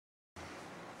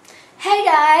Hey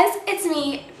guys, it's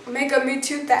me, Makeup Me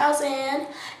 2000,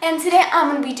 and today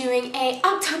I'm going to be doing a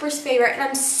October's favorite, and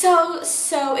I'm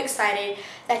so excited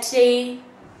that today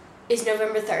is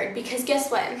November 3rd, because guess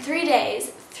what, in 3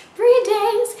 days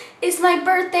is my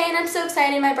birthday, and I'm so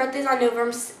excited. My birthday's on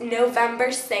November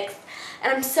 6th,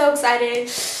 and I'm so excited,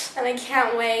 and I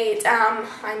can't wait.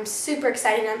 I'm super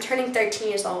excited, and I'm turning 13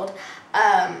 years old,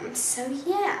 so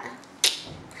yeah.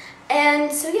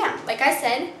 And so yeah, like I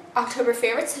said, October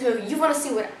favorites. So you want to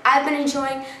see what I've been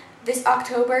enjoying this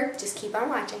October, just keep on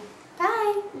watching.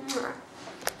 Bye!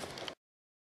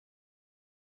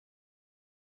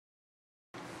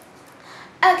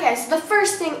 Okay, so the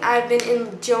first thing I've been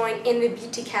enjoying in the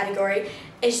beauty category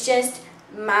is just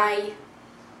myself.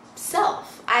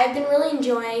 I've been really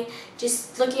enjoying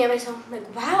just looking at myself. I'm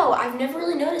like, wow, I've never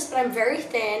really noticed, but I'm very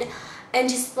thin. And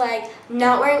just like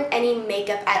not wearing any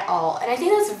makeup at all. And I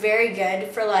think that's very good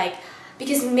for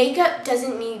because makeup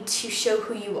doesn't need to show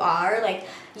who you are. Like,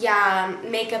 yeah,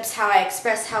 makeup's how I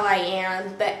express how I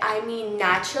am, but I mean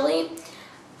naturally,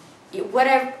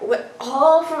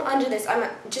 all from under this, I'm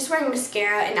just wearing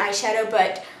mascara and eyeshadow,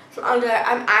 but from under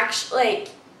I'm actually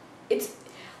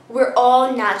we're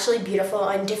all naturally beautiful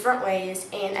in different ways,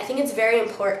 and I think it's very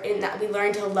important that we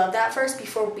learn to love that first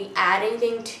before we add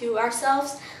anything to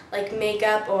ourselves, like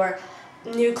makeup or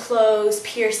new clothes,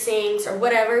 piercings, or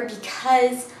whatever,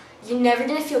 because you're never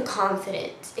going to feel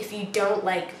confident if you don't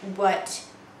like what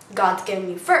God's given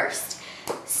you first.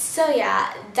 So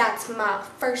yeah, that's my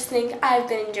first thing I've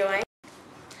been enjoying.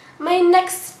 My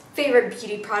next favorite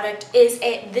beauty product is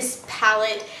this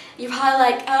palette. You're probably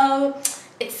like, oh,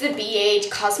 it's the BH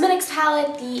Cosmetics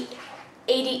palette, the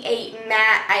 88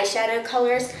 matte eyeshadow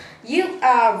colors. You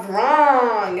are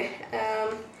wrong.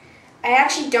 I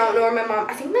actually don't know where my mom,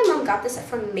 I think my mom got this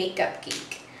from Makeup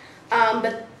Geek.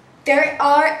 But there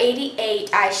are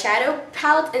 88 eyeshadow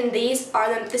palettes, and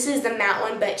this is the matte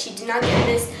one, but she did not get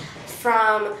this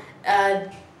from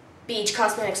BH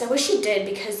Cosmetics. I wish she did,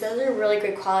 because those are really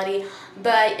great quality.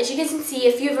 But as you guys can see,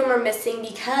 a few of them are missing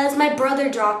because my brother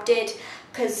dropped it,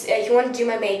 because he wanted to do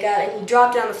my makeup and he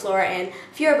dropped it on the floor, and a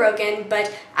few are broken.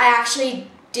 But I actually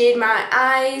did my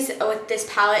eyes with this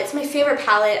palette. It's my favorite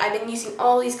palette. I've been using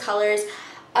all these colors.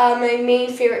 My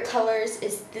main favorite colors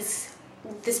is this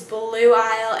blue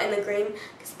aisle and the green.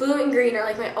 Because blue and green are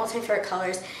like my all-time favorite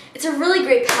colors. It's a really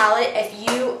great palette if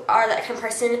you are that kind of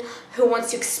person who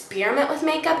wants to experiment with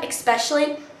makeup,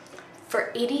 especially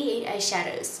for 88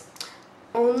 eyeshadows.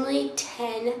 Only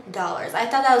 $10. I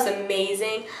thought that was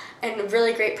amazing and a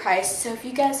really great price. So if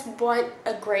you guys want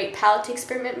a great palette to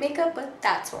experiment makeup with,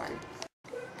 that's one.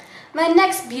 My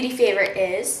next beauty favorite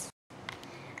is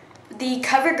the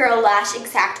CoverGirl Lash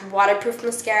Exact Waterproof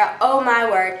Mascara. Oh my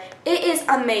word, it is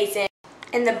amazing.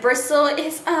 And the bristle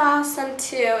is awesome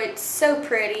too. It's so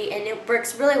pretty and it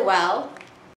works really well.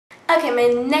 Okay, my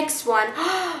next one,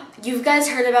 you guys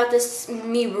heard about this,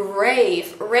 me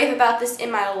rave about this in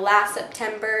my last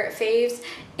September faves.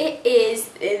 It is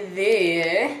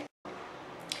the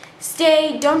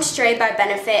Don't Stray by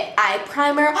Benefit Eye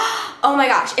Primer. Oh my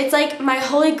gosh, it's like my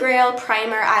holy grail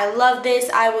primer. I love this.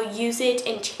 I will use it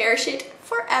and cherish it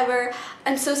forever.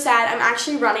 I'm so sad. I'm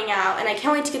actually running out, and I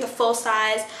can't wait to get the full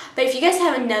size. But if you guys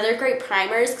have another great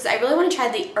primers, because I really want to try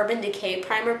the Urban Decay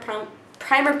Primer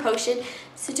Potion,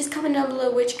 so just comment down below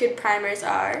which good primers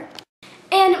are.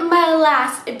 And my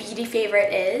last beauty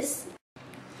favorite is,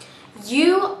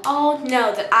 you all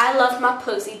know that I love my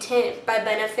Posy Tint by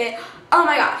Benefit. Oh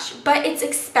my gosh, but it's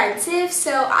expensive,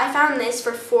 so I found this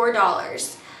for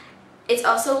 $4. It's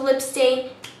also lip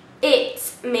stain.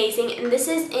 It's amazing, and this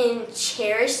is in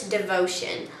Cherished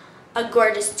Devotion. A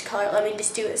gorgeous color. Let me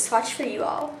just do a swatch for you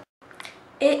all.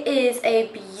 It is a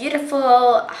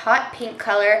beautiful hot pink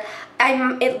color.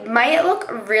 It might look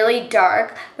really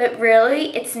dark, but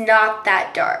really it's not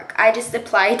that dark. I just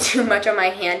applied too much on my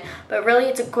hand, but really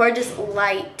it's a gorgeous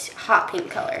light hot pink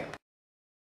color.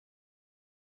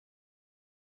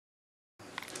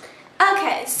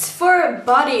 Okay, so for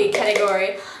body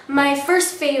category, my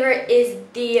first favorite is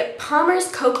the Palmer's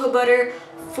Cocoa Butter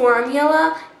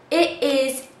Formula. It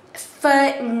is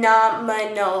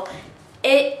phenomenal.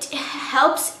 It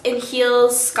helps and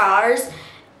heals scars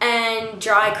and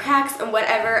dry cracks and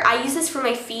whatever. I use this for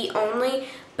my feet only,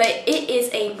 but it is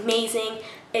amazing.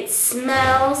 It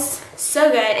smells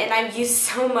so good, and I've used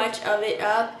so much of it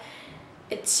up.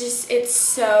 It's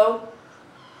so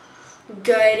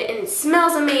good, and it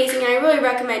smells amazing. I really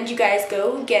recommend you guys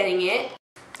go getting it.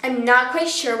 I'm not quite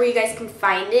sure where you guys can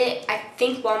find it. I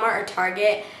think Walmart or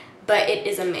Target, but it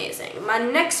is amazing. My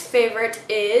next favorite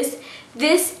is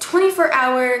this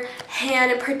 24-hour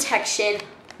hand protection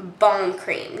Balm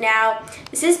Cream. Now,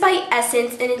 this is by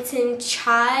Essence, and it's in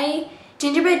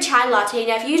gingerbread chai latte.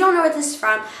 Now, if you don't know where this is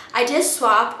from, I did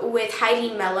swap with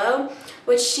Heidi Mello,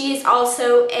 which she is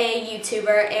also a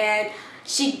YouTuber, and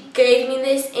she gave me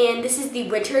this, and this is the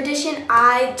winter edition.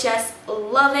 I just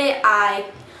love it.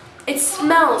 It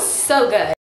smells so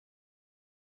good.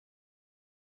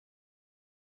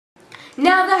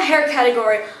 Now the hair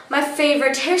category. My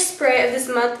favorite hairspray of this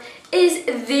month is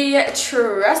the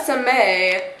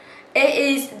Tresemme. It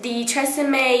is the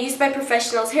Tresemme used by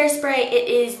professionals hairspray. It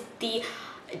is the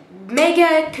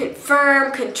Mega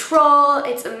Confirm Control.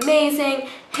 It's amazing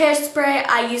hairspray.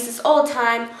 I use this all the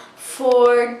time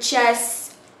for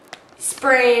just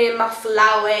spraying my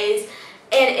flowers,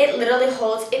 and it literally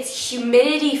holds. It's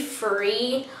humidity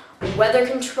free, weather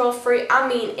control free. I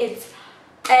mean, it's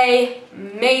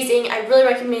amazing. I really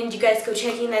recommend you guys go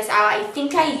checking this out. I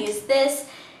think I used this.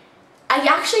 I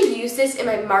actually used this in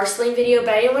my Marceline video,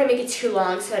 but I didn't want to make it too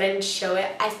long, so I didn't show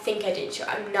it. I think I did show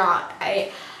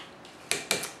it.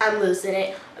 I'm losing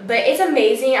it. But it's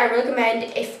amazing. I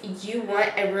recommend if you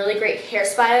want a really great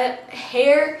hairspray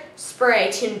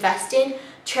to invest in,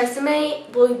 Tresemme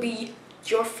will be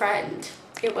your friend.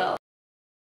 It will.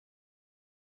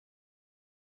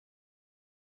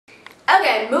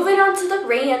 Okay, moving on to the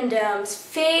randoms.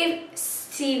 Fave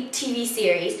TV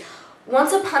series.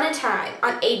 Once Upon a Time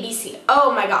on ABC.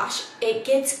 Oh my gosh, it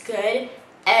gets good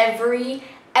every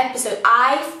episode.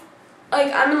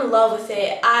 I'm in love with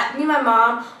it. Me and my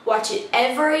mom watch it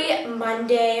every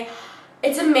Monday.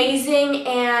 It's amazing,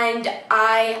 and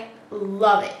I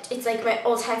love it. It's like my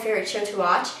all-time favorite show to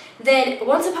watch. Then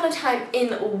Once Upon a Time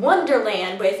in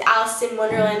Wonderland with Alice in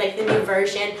Wonderland, like the new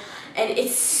version, and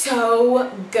it's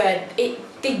so good.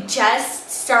 They just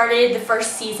started the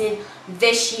first season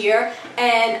this year,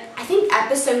 and I think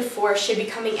episode 4 should be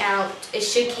coming out. It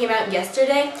came out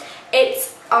yesterday.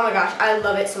 Oh my gosh, I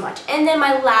love it so much. And then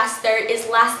my last third is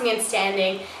Last Man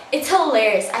Standing. It's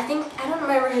hilarious. I don't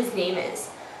remember his name is,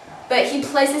 but he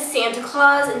plays as Santa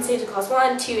Claus in Santa Claus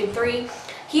 1, 2, and 3.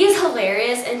 He is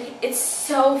hilarious, and it's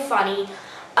so funny.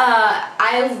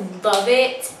 I love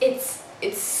it.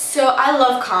 I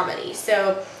love comedy,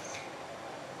 so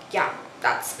yeah,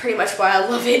 that's pretty much why I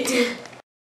love it.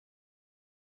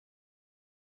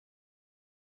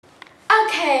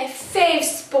 Okay, fave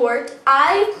sport.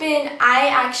 I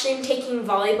actually am taking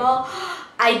volleyball.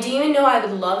 I didn't even know I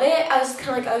would love it. I was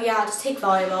kind of like, oh yeah, I'll just take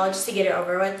volleyball just to get it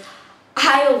over with.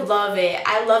 I love it.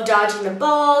 I love dodging the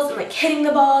balls and like hitting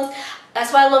the balls.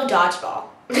 That's why I love dodgeball.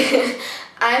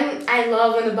 I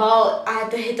love when I have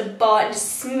to hit the ball and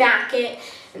just smack it.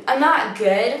 I'm not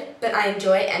good, but I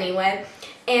enjoy it anyway.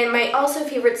 And my also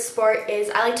favorite sport is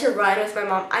I like to run with my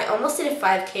mom. I almost did a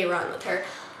 5K run with her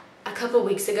a couple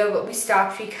weeks ago, but we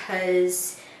stopped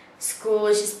because school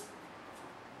was just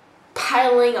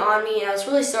piling on me, and I was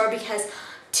really sore because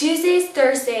Tuesdays,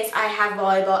 Thursdays I have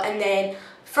volleyball, and then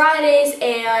Fridays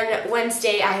and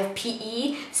Wednesday I have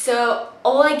PE, so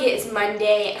all I get is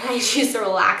Monday, and I choose to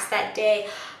relax that day,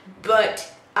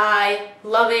 but I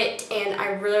love it, and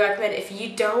I really recommend if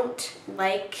you don't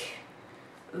like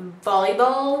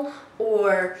volleyball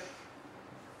or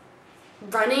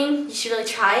running, you should really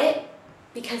try it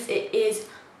because it is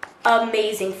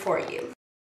amazing for you.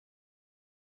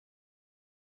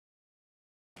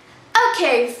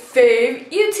 Okay, fave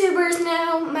YouTubers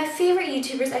now. My favorite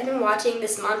YouTubers I've been watching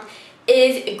this month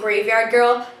is Graveyard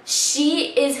Girl.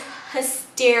 She is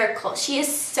hysterical. She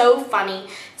is so funny.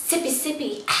 Sippy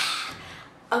sippy. Ah.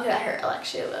 Okay, that hurt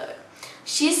actually a little bit.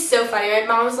 She's so funny. My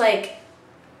mom was like,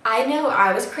 I know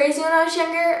I was crazy when I was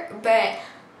younger, but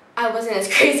I wasn't as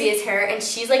crazy as her, and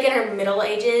she's like in her middle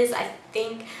ages, I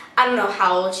think. I don't know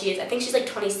how old she is. I think she's like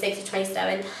 26 or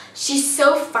 27. She's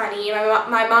so funny.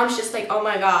 My mom's just like, oh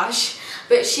my gosh.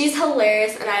 But she's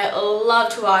hilarious, and I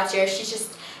love to watch her.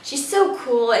 She's so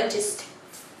cool and just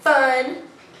fun.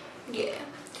 Yeah.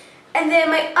 And then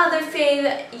my other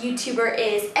favorite YouTuber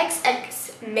is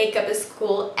XX Makeup is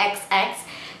Cool XX.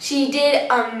 She did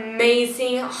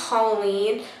amazing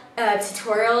Halloween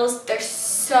tutorials. They're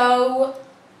so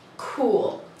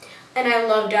cool, and I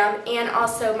loved them. And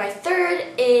also my third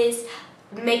is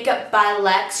Makeup by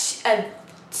Lex.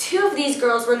 Two of these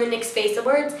girls were in the NYX Face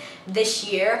Awards this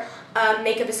year.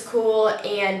 Makeup is Cool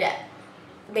and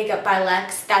Makeup by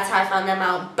Lex. That's how I found them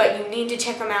out, but you need to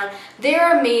check them out.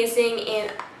 They're amazing,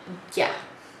 and yeah.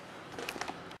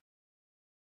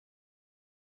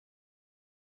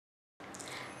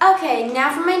 Okay,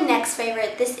 now for my next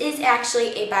favorite. This is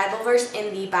actually a Bible verse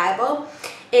in the Bible.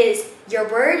 Your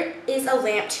word is a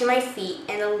lamp to my feet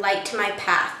and a light to my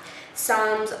path.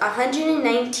 Psalms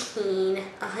 119,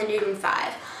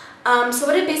 105. So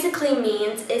what it basically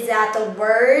means is that the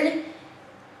word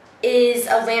is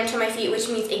a lamp to my feet, which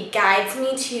means it guides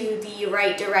me to the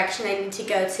right direction I need to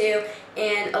go to,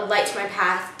 and a light to my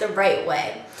path the right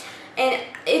way. And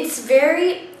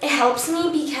it helps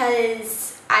me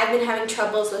because I've been having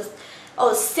troubles with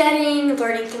studying,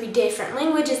 learning 3 different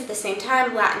languages at the same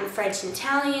time, Latin, French, and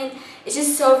Italian. It's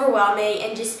just so overwhelming,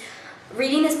 and just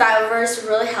reading this Bible verse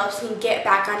really helps me get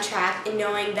back on track and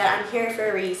knowing that I'm here for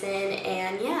a reason.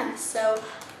 And yeah, so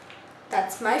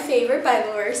that's my favorite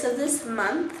Bible verse of this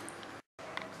month.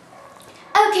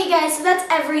 Okay guys, so that's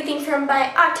everything from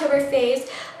my October faves.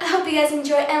 I hope you guys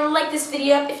enjoy and like this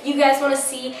video. If you guys want to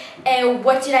see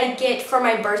what did I get for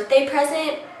my birthday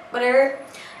present, whatever.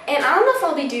 And I don't know if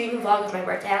I'll be doing a vlog with my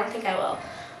birthday. I don't think I will.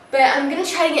 But I'm going to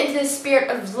try to get into the spirit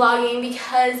of vlogging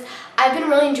because I've been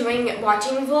really enjoying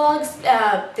watching vlogs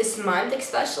this month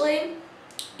especially.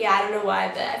 Yeah, I don't know why,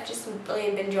 but I've just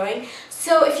really been enjoying.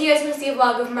 So if you guys want to see a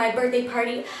vlog of my birthday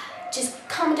party, just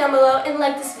comment down below and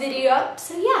like this video up.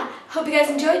 So yeah, hope you guys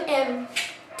enjoyed, and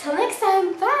till next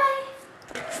time, bye!